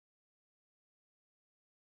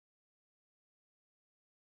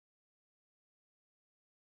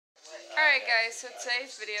Alright guys, so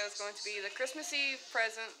today's video is going to be the Christmas Eve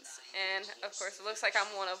presents, and of course it looks like I'm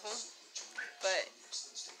one of them, but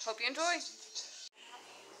hope you enjoy.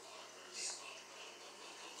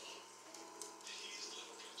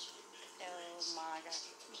 Oh my god.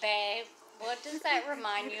 Babe, what does that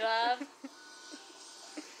remind you of?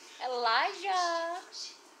 Elijah!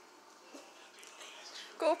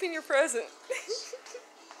 Go open your present.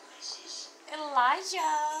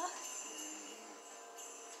 Elijah!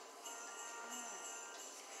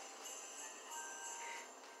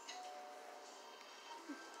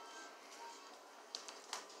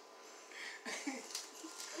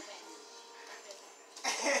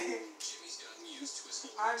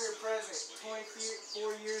 I'm your present.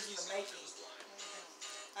 24 years in the making.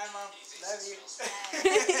 Hi, Mom. Love you.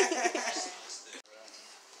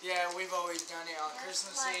 Yeah, we've always done it on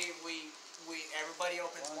Christmas Eve. Everybody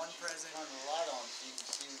opens one present. Turn the light on so you can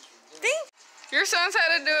see what you're doing. Your son's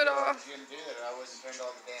had to do it all. You didn't do that, or I wouldn't have turned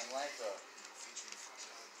all the damn lights off.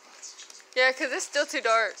 Yeah, because it's still too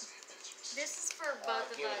dark. This is for both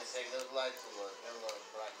of Give it a us. second. Those lights will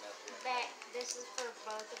brighten up here. Babe, this is for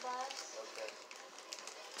both of us. Okay.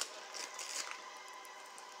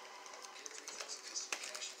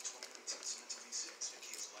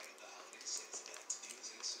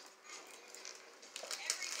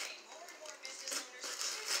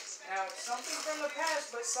 Now, it's something from the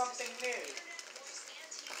past, but something new.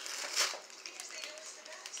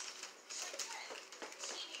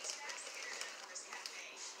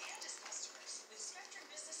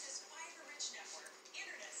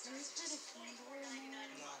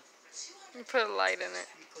 You put a light in it.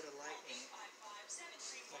 You put a light in it.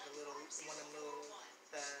 Like a little, one of them little,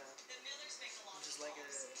 just like a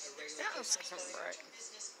regular That was Christmas something light. bright. You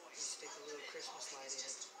stick a little Christmas light in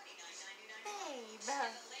it.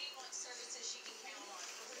 Babe, we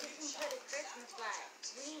can put a Christmas light.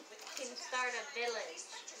 We can start a village.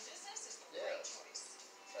 Yeah.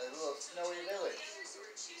 A little snowy village.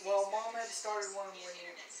 Well, Mom had started one when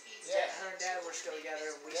her and Dad were still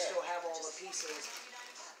together. We still have all the pieces.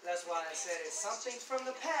 That's why I said it's something from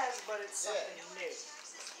the past, but it's something new.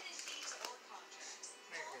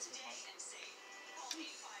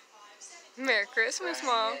 Merry Christmas,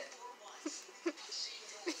 Mom. Merry Christmas,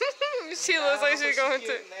 Mom. She looks like she's going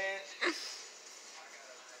to.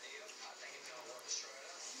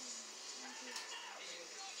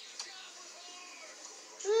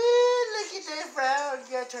 Ooh, look at that frown.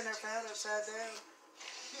 You gotta turn that frown upside down.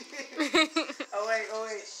 Oh wait,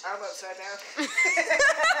 I'm upside down.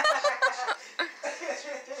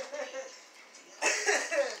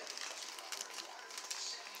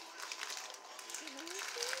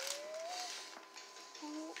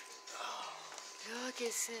 Look,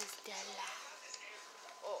 it says Stella.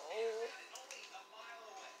 Oh.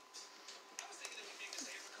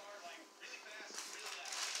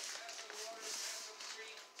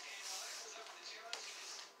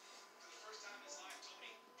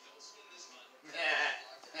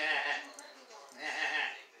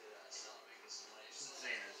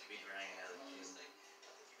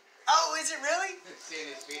 Oh, is it really? Seeing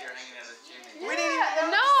his feet are hanging out of the chimney. We didn't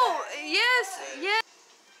even know. No, yes, yes.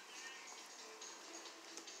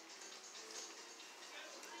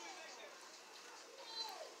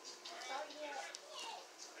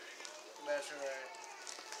 That's right.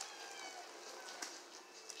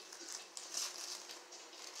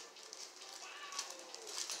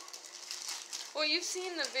 Well, you've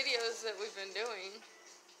seen the videos that we've been doing.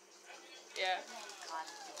 Yeah.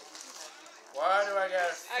 Why do I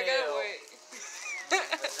gotta feel I gotta wait.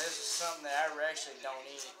 that this is something that I actually don't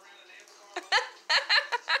eat?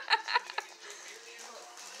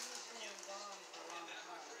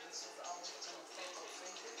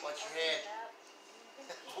 Watch your head.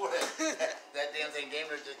 Boy, that damn thing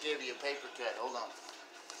gamer just gave you a paper cut. Hold on.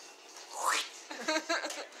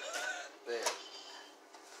 There.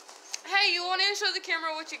 Hey, you want to show the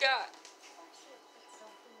camera what you got?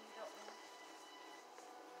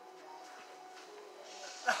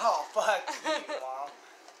 Oh, fuck you, Mom.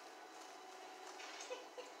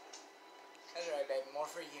 That's right, baby. More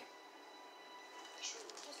for you.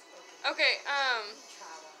 Okay,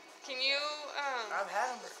 can you, I've had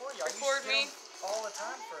them before. Y'all record used to me? get them all the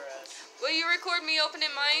time for us. Will you record me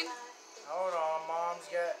opening mine? Hold on, Mom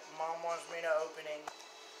wants me to opening.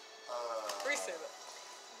 Reset it.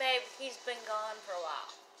 Babe, he's been gone for a while.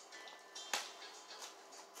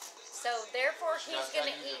 So, therefore, he's going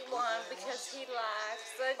to eat one because he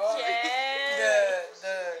likes the jazz.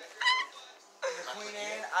 The Queen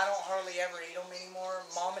Anne, I don't hardly ever eat them anymore.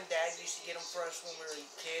 Mom and Dad used to get them for us when we were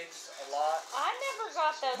kids a lot. I never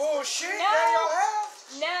got those. Bullshit, No. yeah, y'all have?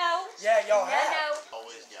 No. Yeah, y'all have. No.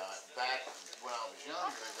 Always got. back when I was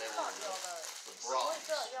younger, they were the brats.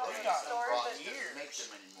 Those And got brats didn't make them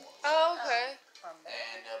anymore. Oh, okay.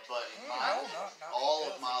 And but in all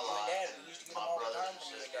of my life, and my brothers and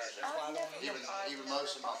sisters, even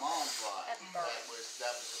most of my mom's life, that was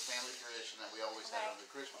a family tradition that we always had on the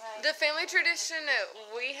Christmas tree. The family tradition that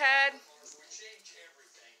we had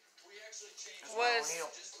was.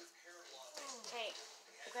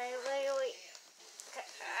 Hey, wait.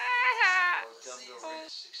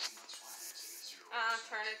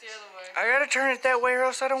 Turn it the other way. I gotta turn it that way or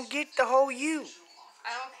else I don't get the whole U.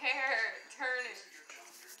 I don't care. Turn it.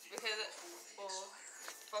 Because it will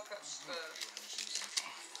fuck up the...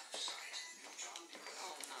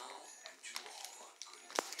 Oh no.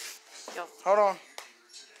 Yo. Hold on.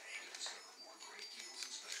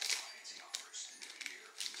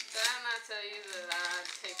 Did I not tell you that I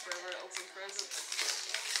take forever to open presents?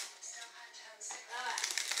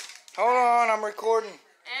 Hold on, I'm recording.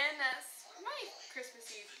 And that's my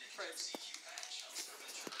Christmas Eve present.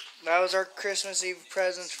 That was our Christmas Eve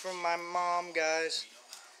presents from my mom, guys.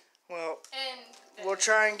 Well, we'll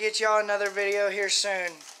try and get y'all another video here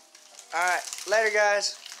soon. Alright, later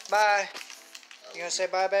guys. Bye. You gonna say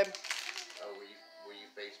bye, babe? Oh, were you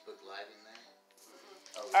Facebook Live in there?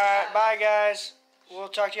 Alright, bye guys. We'll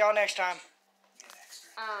talk to y'all next time.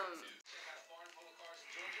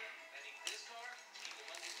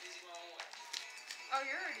 Oh,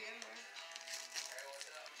 you're already in there.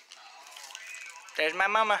 There's my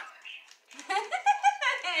mama.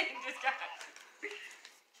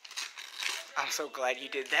 I'm so glad you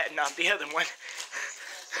did that, not the other one.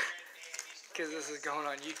 Because this is going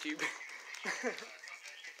on YouTube. You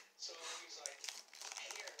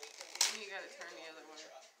gotta turn the other way.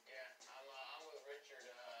 Yeah, I'm with Richard.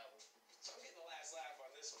 So I'm getting the last laugh on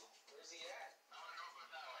this one. Where's he at? I'm gonna go put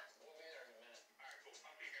that way. We'll be there in a minute. Alright, cool.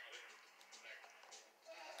 I'll be here later.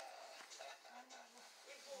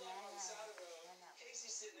 We pull up on the side of the road.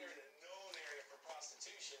 Casey's sitting there in a known area for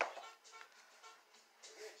prostitution.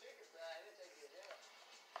 We're here to take her back. I didn't take you to jail.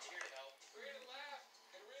 We're here to help. We're here to laugh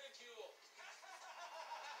and ridicule.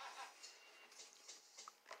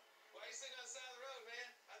 Why are you sitting on the side of the road, man?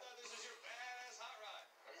 I thought this was your badass hot rod.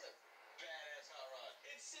 What is a badass hot rod?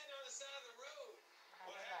 It's sitting on the side of the road.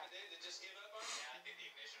 What happened, Dave? Did it just give up on it? Yeah, I did the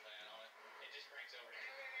ignition plan on it. It just cranks over.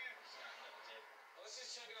 Well, let's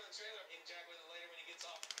just chuck it on the trailer. He can jack with it later when he gets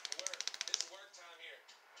off work. This is work time here.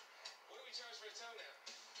 What do we charge for a tow now?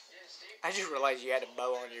 Yeah, Steve. I just realized you had a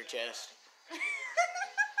bow on your chest. Load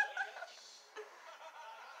it up.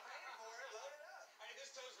 Hey,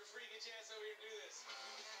 this tow's for free. Get your ass over here and do this.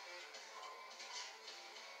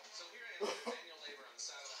 So here I am with manual labor on the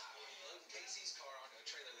side of the highway, loading Casey's car onto a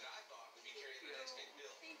trailer that I thought would be carrying the next big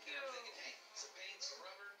bill. Thank And you. I'm thinking, hey, some paint, some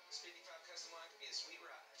rubber, this 55 custom line could be a sweet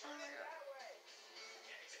ride. Turn it that way.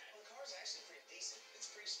 Yeah, exactly. Well, the car's actually pretty decent.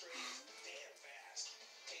 It's pretty straight. It's damn fast.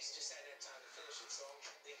 Casey just hadn't had time to finish it, so I'm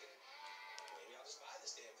thinking, maybe I'll just buy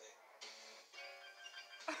this damn thing.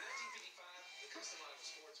 In 1955, the custom line was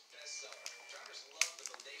Ford's bestseller. Drivers loved the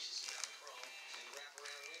bodacious amount of chrome and the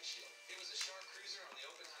wraparound windshield. It was a sharp cruiser on the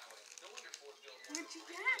open highway. No wonder Ford built one. What'd you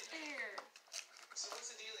get there? So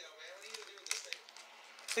what's the dealio, man? What are you gonna do with this thing?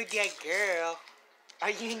 Who's that girl?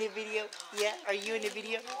 Are you in the video? Yeah, are you in the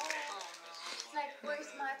video? It's like, where's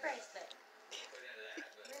my bracelet?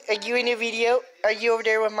 Are you in the video? Are you over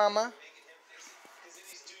there with mama? Because then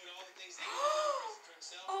he's doing all the things that he does for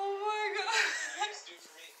himself. Oh my god. What does he do for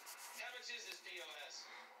me? How much is this POS?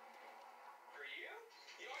 For you?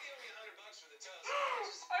 You already owe me $100 for the tow. I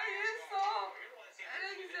just saw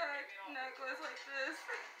an exact necklace like this.